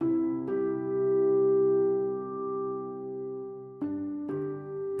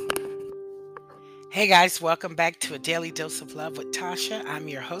Hey guys, welcome back to A Daily Dose of Love with Tasha. I'm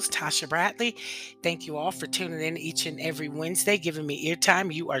your host, Tasha Bradley. Thank you all for tuning in each and every Wednesday, giving me ear time.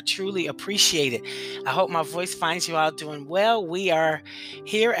 You are truly appreciated. I hope my voice finds you all doing well. We are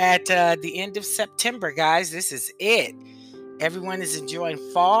here at the end of September, guys. This is it. Everyone is enjoying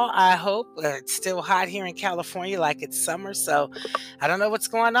fall, I hope. It's still hot here in California, like it's summer. So I don't know what's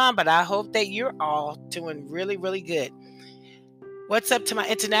going on, but I hope that you're all doing really, really good. What's up to my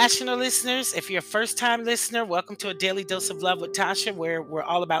international listeners? If you're a first time listener, welcome to A Daily Dose of Love with Tasha, where we're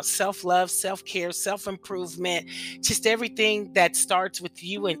all about self love, self care, self improvement, just everything that starts with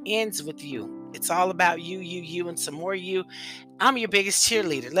you and ends with you. It's all about you, and some more you. I'm your biggest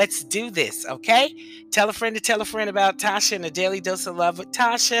cheerleader. Let's do this, okay? Tell a friend to tell a friend about Tasha and A Daily Dose of Love with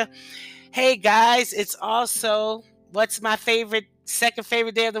Tasha. Hey guys, it's also what's my second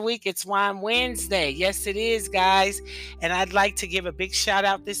favorite day of the week? It's Wine Wednesday. Yes, it is, guys. And I'd like to give a big shout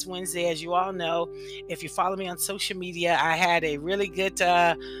out this Wednesday. As you all know, if you follow me on social media, I had a really good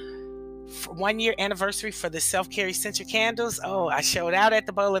 1 year anniversary for the Self Care Essential Candles. Oh, I showed out at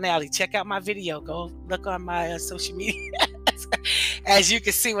the bowling alley. Check out my video. Go look on my social media. As you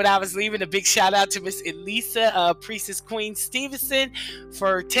can see, when I was leaving, a big shout out to Miss Elisa, Priestess Queen Stevenson,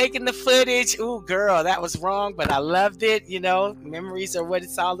 for taking the footage. Ooh, girl, that was wrong, but I loved it. You know, memories are what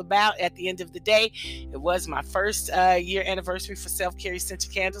it's all about. At the end of the day, it was my first year anniversary for Self Care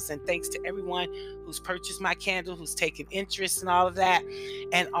Essential Candles, and thanks to everyone who's purchased my candle, who's taken interest in all of that.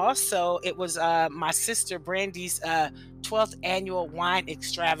 And also, it was my sister Brandy's 12th annual wine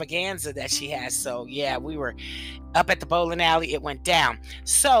extravaganza that she has. So, yeah, we were up at the bowling alley. It went down.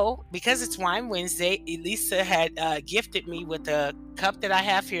 So, because it's Wine Wednesday, Elisa had gifted me with a cup that I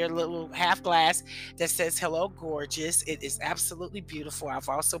have here, a little half glass that says "Hello, gorgeous." It is absolutely beautiful. I've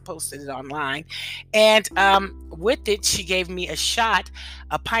also posted it online. And with it, she gave me a shot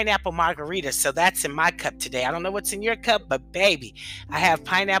of pineapple margarita. So that's in my cup today. I don't know what's in your cup, but baby, I have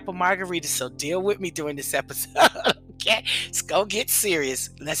pineapple margarita. So deal with me during this episode. Okay, let's go get serious.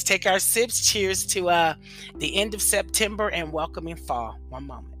 Let's take our sips. Cheers to the end of September and welcoming fall. One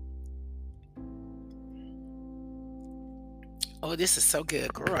moment. Oh, this is so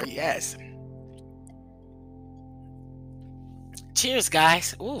good, girl. Yes. Cheers,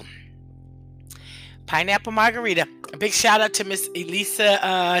 guys. Ooh, pineapple margarita. A big shout out to Miss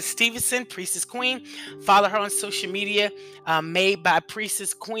Elisa Stevenson, Priestess Queen. Follow her on social media. Made by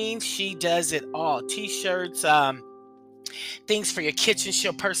Priestess Queen. She does it all. T-shirts, things for your kitchen.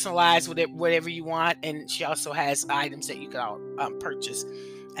 She'll personalize with it, whatever you want. And she also has items that you can all purchase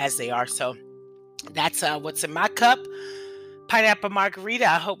as they are. So that's what's in my cup. Pineapple margarita.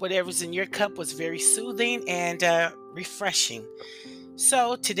 I hope whatever's in your cup was very soothing and refreshing.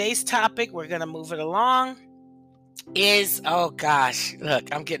 So today's topic, we're going to move it along, is, oh gosh,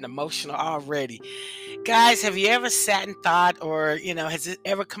 look, I'm getting emotional already. Guys, have you ever sat and thought, or, has it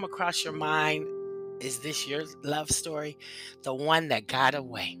ever come across your mind, is this your love story? The one that got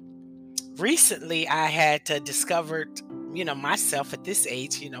away. Recently, I had discovered, myself at this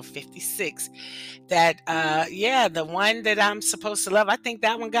age, 56, that, yeah, the one that I'm supposed to love, I think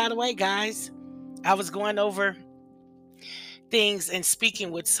that one got away, guys. I was going over things and speaking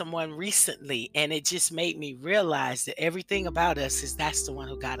with someone recently, and it just made me realize that everything about us is that's the one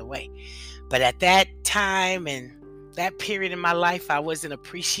who got away. But at that time and that period in my life, I wasn't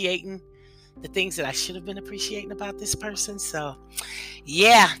appreciating the things that I should have been appreciating about this person. So,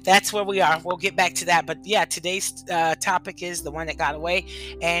 yeah, that's where we are. We'll get back to that. But yeah, today's topic is the one that got away.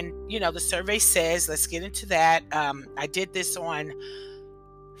 And, the survey says, let's get into that. I did this on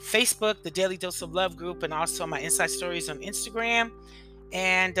Facebook, the Daily Dose of Love group, and also my Inside Stories on Instagram.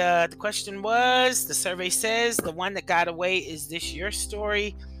 And the question was, the survey says, the one that got away, is this your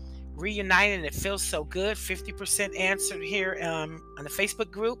story? Reuniting, it feels so good. 50% answered here on the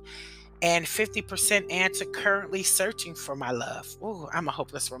Facebook group. And 50% answer currently searching for my love. Ooh, I'm a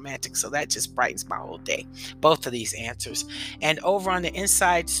hopeless romantic, so that just brightens my whole day. Both of these answers. And over on the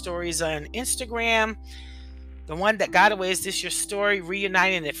Inside Stories on Instagram, the one that got away, is this your story?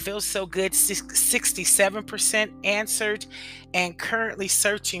 Reuniting, it feels so good. 67% answered. And currently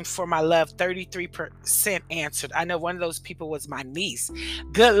searching for my love, 33% answered. I know one of those people was my niece.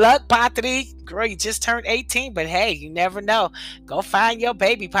 Good luck, Patri. Girl, you just turned 18, but hey, you never know. Go find your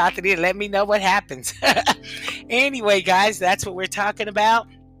baby, Patri, and let me know what happens. Anyway, guys, that's what we're talking about.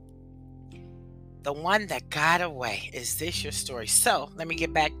 The one that got away. Is this your story? So let me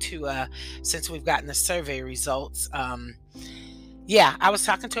get back to, since we've gotten the survey results. Yeah, I was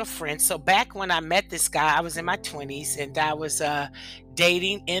talking to a friend. So back when I met this guy, I was in my 20s and I was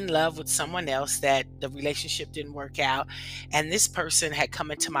dating in love with someone else that the relationship didn't work out. And this person had come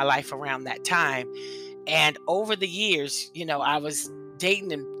into my life around that time. And over the years, I was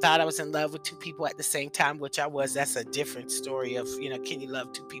dating and thought I was in love with two people at the same time, which I was. That's a different story of, can you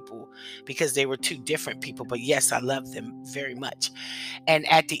love two people because they were two different people? But yes, I love them very much. And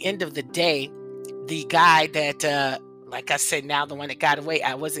at the end of the day, the guy that, like I said, now the one that got away,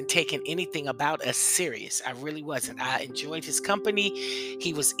 I wasn't taking anything about us serious. I really wasn't. I enjoyed his company.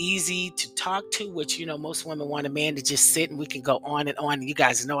 He was easy to talk to, which, most women want a man to just sit and we can go on and on. And you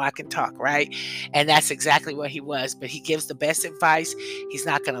guys know I can talk, right? And that's exactly what he was. But he gives the best advice. He's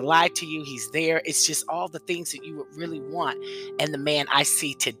not going to lie to you. He's there. It's just all the things that you would really want. And the man I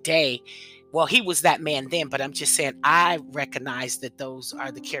see today, well, he was that man then, but I'm just saying I recognize that those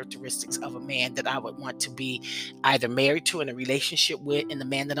are the characteristics of a man that I would want to be either married to in a relationship with, and the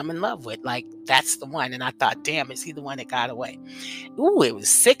man that I'm in love with. Like, that's the one. And I thought, damn, is he the one that got away? Ooh, it was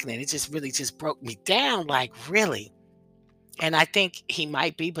sickening. It just really just broke me down. Like, really? And I think he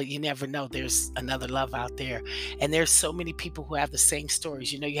might be, but you never know. There's another love out there. And there's so many people who have the same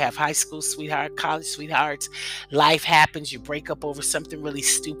stories. You have high school sweetheart, college sweethearts. Life happens. You break up over something really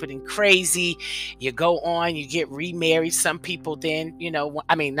stupid and crazy. You go on, you get remarried. Some people then,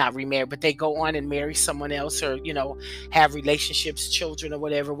 I mean, not remarried, but they go on and marry someone else or, have relationships, children or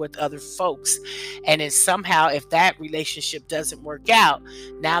whatever with other folks. And then somehow, if that relationship doesn't work out,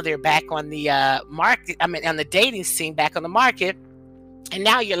 now they're back on the market. I mean, on the dating scene, back on the market. And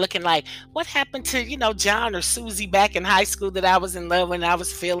now you're looking like, what happened to, John or Susie back in high school that I was in love when I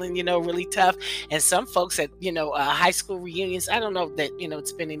was feeling, really tough. And some folks at, high school reunions, I don't know that,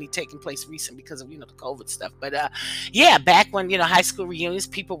 it's been any taking place recent because of, the COVID stuff. But yeah, back when, high school reunions,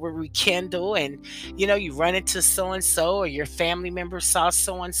 people were rekindle and, you run into so-and-so or your family member saw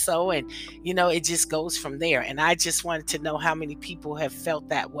so-and-so and, it just goes from there. And I just wanted to know how many people have felt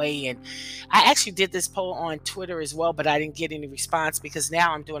that way. And I actually did this poll on Twitter as well, but I didn't get any response because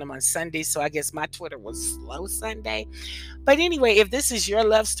now I'm doing them on Sunday. So I guess my Twitter was slow Sunday. But anyway, if this is your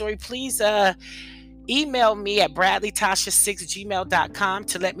love story, please email me at bradleytasha6gmail.com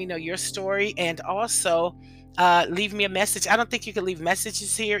to let me know your story. And also leave me a message. I don't think you can leave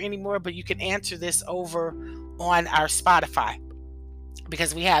messages here anymore, but you can answer this over on our Spotify,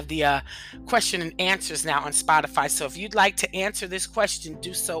 because we have the question and answers now on Spotify. So if you'd like to answer this question,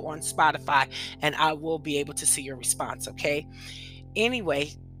 do so on Spotify and I will be able to see your response. Okay. Anyway,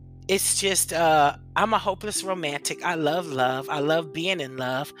 it's just, I'm a hopeless romantic. I love love. I love being in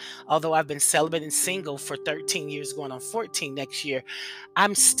love. Although I've been celibate and single for 13 years, going on 14 next year,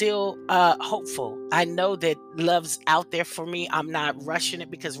 I'm still hopeful. I know that love's out there for me. I'm not rushing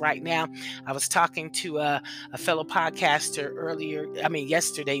it because right now I was talking to a fellow podcaster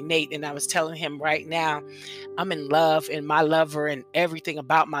yesterday, Nate, and I was telling him right now I'm in love and my lover and everything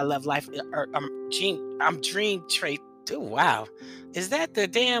about my love life. I'm dream trait. Oh, wow. Is that the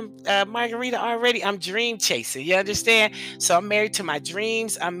damn margarita already? I'm dream chasing. You understand? So I'm married to my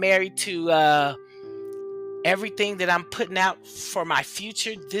dreams. I'm married to everything that I'm putting out for my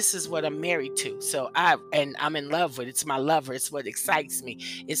future. This is what I'm married to. So I'm in love with it. It's my lover. It's what excites me.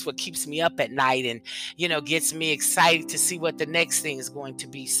 It's what keeps me up at night and, gets me excited to see what the next thing is going to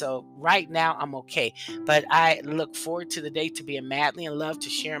be. So right now I'm okay. But I look forward to the day to being madly in love, to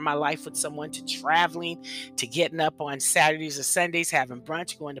sharing my life with someone, to traveling, to getting up on Saturdays or Sundays, having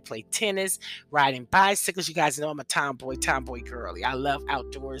brunch, going to play tennis, riding bicycles. You guys know I'm a tomboy girly. I love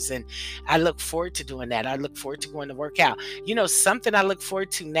outdoors and I look forward to doing that. I look forward to going to work out. Something I look forward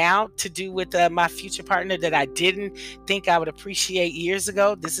to now to do with my future partner that I didn't think I would appreciate years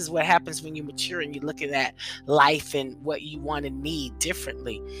ago. This is what happens when you mature and you're looking at life and what you want and need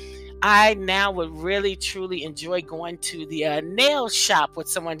differently. I now would really truly enjoy going to the nail shop with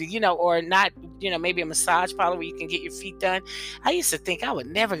someone, or not, maybe a massage parlor where you can get your feet done. I used to think I would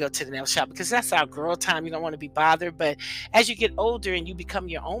never go to the nail shop because that's our girl time. You don't want to be bothered. But as you get older and you become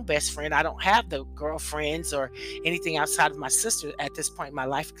your own best friend, I don't have the girlfriends or anything outside of my sister at this point in my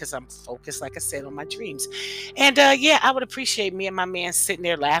life because I'm focused, like I said, on my dreams. And yeah, I would appreciate me and my man sitting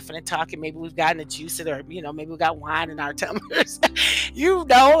there laughing and talking. Maybe we've gotten a juice it, or, maybe we got wine in our tumblers,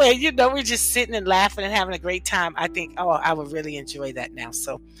 and we're just sitting and laughing and having a great time. I think, I would really enjoy that now.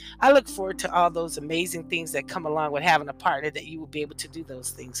 So I look forward to all those amazing things that come along with having a partner that you will be able to do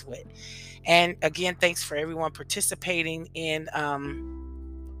those things with. And again, thanks for everyone participating in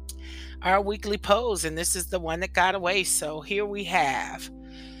our weekly polls. And this is the one that got away. So here we have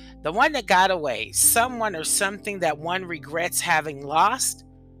the one that got away. Someone or something that one regrets having lost.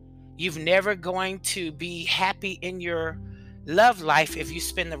 You've never going to be happy in your Love life if you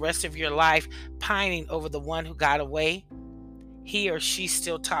spend the rest of your life pining over the one who got away. He or she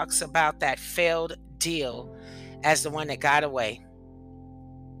still talks about that failed deal as the one that got away.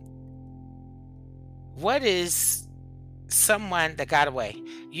 What is someone that got away?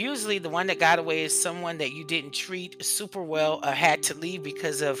 Usually, the one that got away is someone that you didn't treat super well or had to leave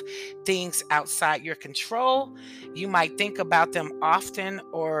because of things outside your control. You might think about them often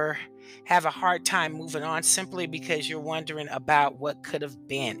or have a hard time moving on simply because you're wondering about what could have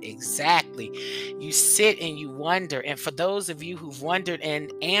been. Exactly. You sit and you wonder. And for those of you who've wondered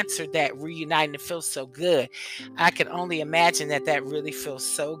and answered that reuniting, it feels so good. I can only imagine that that really feels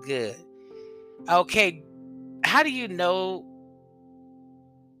so good. Okay, how do you know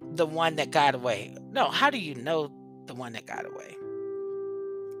the one that got away? No, how do you know the one that got away?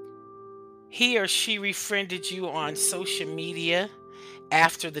 He or she refriended you on social media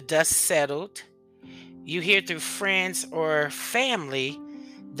after the dust settled. You hear through friends or family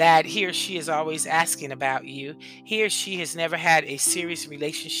that he or she is always asking about you. He or she has never had a serious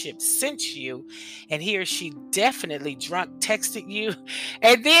relationship since you, and he or she definitely drunk texted you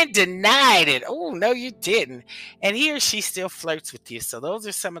and then denied it. Oh, no, you didn't. And he or she still flirts with you. So those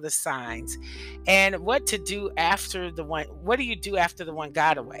are some of the signs. And what to do after the one, what do you do after the one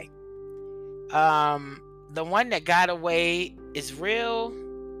got away? The one that got away is real.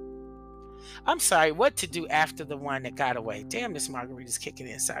 I'm sorry, what to do after the one that got away. Damn, this margarita's kicking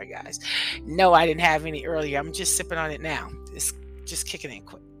in. Sorry, guys. No, I didn't have any earlier. I'm just sipping on it now. It's just kicking in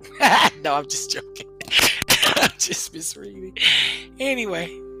quick. No, I'm just joking. I'm just misreading. Anyway,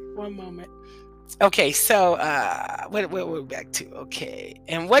 one moment. Okay, so what we're back to. Okay,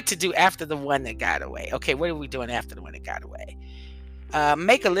 and what to do after the one that got away. Okay, what are we doing after the one that got away?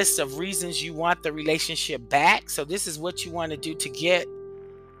 Make a list of reasons you want the relationship back. So this is what you want to do to get.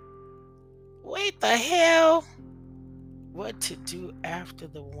 Wait, the hell? What to do after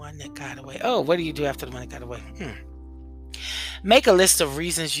the one that got away? Oh, what do you do after the one that got away? Make a list of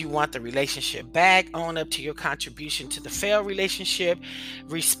reasons you want the relationship back. Own up to your contribution to the failed relationship.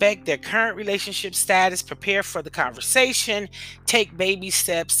 Respect their current relationship status. Prepare for the conversation. Take baby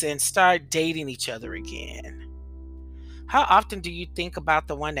steps and start dating each other again. How often do you think about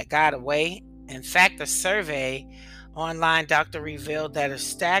the one that got away? In fact, a survey online, Doctor revealed that a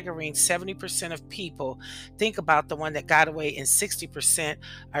staggering 70% of people think about the one that got away, and 60%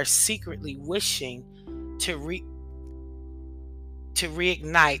 are secretly wishing to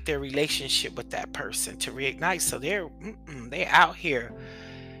reignite their relationship with that person. To reignite, so they're out here.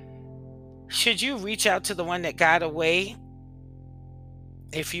 Should you reach out to the one that got away?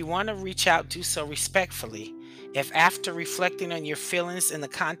 If you want to reach out, do so respectfully. If after reflecting on your feelings in the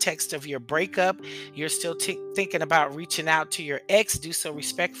context of your breakup, you're still thinking about reaching out to your ex, do so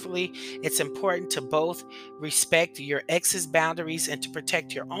respectfully. It's important to both respect your ex's boundaries and to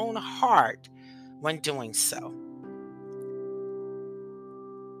protect your own heart when doing so.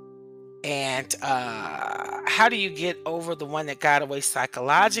 And how do you get over the one that got away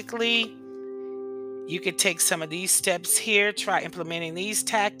psychologically? You could take some of these steps here. Try implementing these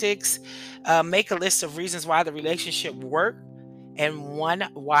tactics. Make a list of reasons why the relationship worked and one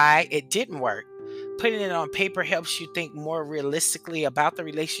why it didn't work. Putting it on paper helps you think more realistically about the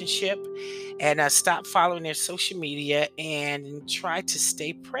relationship, and stop following their social media and try to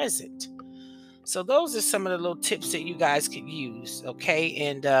stay present. So those are some of the little tips that you guys could use, okay?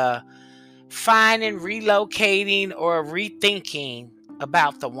 And finding, relocating, or rethinking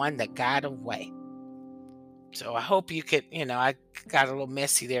about the one that got away. So I hope you could, I got a little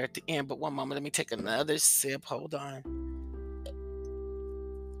messy there at the end, but one moment, let me take another sip. Hold on.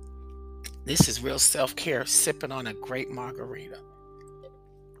 This is real self-care, sipping on a great margarita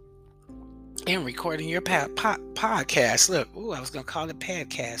and recording your podcast. Look, I was going to call it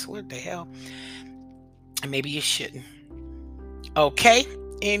podcast. What the hell? And maybe you shouldn't. Okay.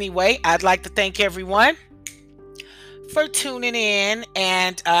 Anyway, I'd like to thank everyone for tuning in,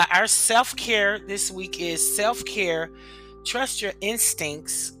 and our self-care this week is self-care. Trust your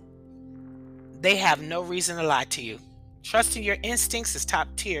instincts. They have no reason to lie to you. Trusting your instincts is top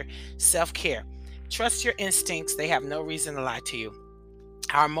tier self-care. Trust your instincts. They have no reason to lie to you.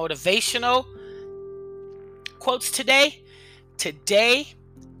 Our motivational quotes today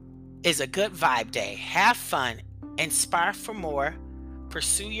is a good vibe day. Have fun, inspire for more,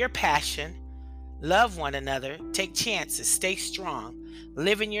 pursue your passion, love one another, take chances, stay strong,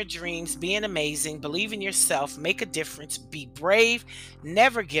 live in your dreams, being amazing, believe in yourself, make a difference, be brave,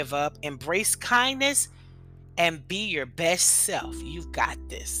 never give up, embrace kindness, and be your best self. You've got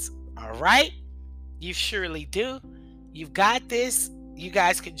this. All right? You surely do. You've got this. You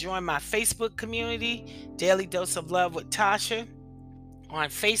guys could join my Facebook community, Daily Dose of Love with Tasha, on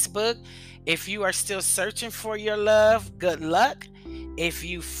Facebook. If you are still searching for your love, good luck. If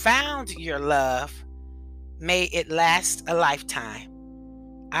you found your love, may it last a lifetime.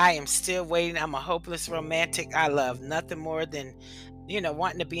 I am still waiting. I'm a hopeless romantic. I love nothing more than,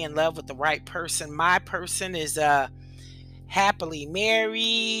 wanting to be in love with the right person. My person is happily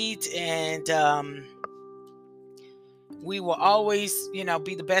married, and we will always,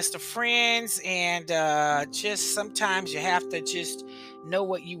 be the best of friends. And just sometimes you have to just know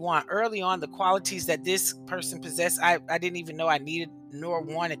what you want. Early on, the qualities that this person possessed, I didn't even know I needed nor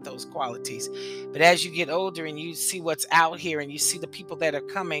wanted those qualities. But as you get older and you see what's out here and you see the people that are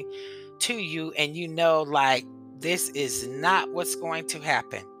coming to you, and like, this is not what's going to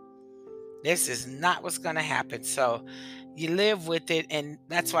happen. This is not what's going to happen. So you live with it. And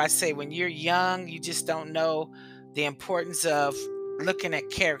that's why I say, when you're young, you just don't know the importance of looking at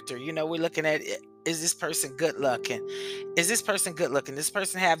character. We're looking at, is this person good looking? Is this person good looking? Does this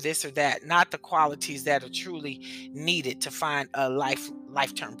person have this or that? Not the qualities that are truly needed to find a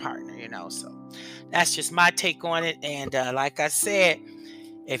life-term partner, So that's just my take on it. And like I said,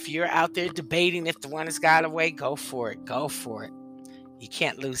 if you're out there debating if the one has got away, go for it. Go for it. You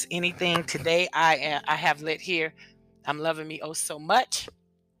can't lose anything. Today, I have lit here, I'm loving me oh so much.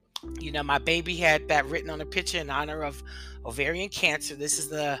 My baby had that written on a picture in honor of ovarian cancer. This is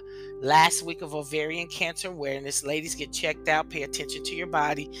the last week of ovarian cancer awareness. Ladies, get checked out. Pay attention to your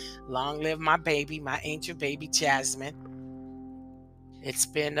body. Long live my baby, my angel baby, Jasmine. It's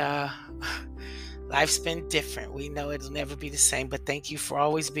been, life's been different. We know it'll never be the same, but thank you for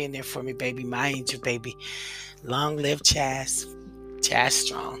always being there for me, baby, my angel baby. Long live Chaz. Chaz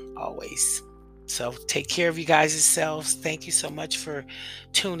strong, always. So take care of you guys yourselves. Thank you so much for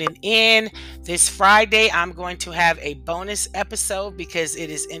tuning in. This Friday, I'm going to have a bonus episode because it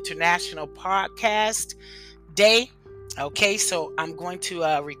is International Podcast Day. Okay, so I'm going to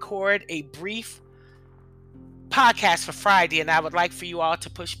record a brief podcast for Friday, and I would like for you all to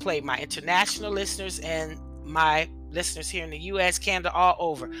push play. My international listeners and my listeners here in the U.S., Canada, all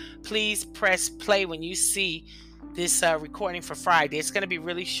over. Please press play when you see this recording for Friday. It's going to be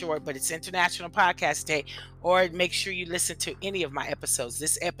really short, but it's International Podcast Day. Or make sure you listen to any of my episodes.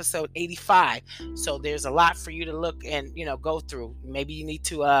 This episode 85. So there's a lot for you to look and go through. Maybe you need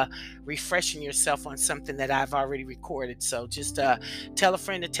to refreshen yourself on something that I've already recorded. So just tell a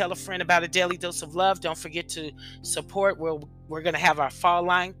friend to tell a friend about A Daily Dose of Love. Don't forget to support. We're going to have our fall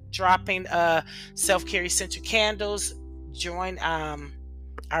line dropping, self-care essential candles. Join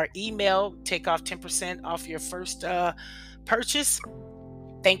our email, take off 10% off your first purchase.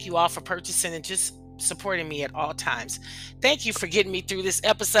 Thank you all for purchasing and just supporting me at all times. Thank you for getting me through this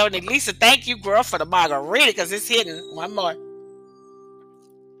episode. And Lisa, thank you, girl, for the margarita, because it's hitting. One more.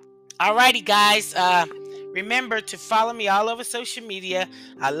 Alrighty, guys. Remember to follow me all over social media.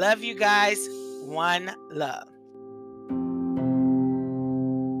 I love you guys. One love.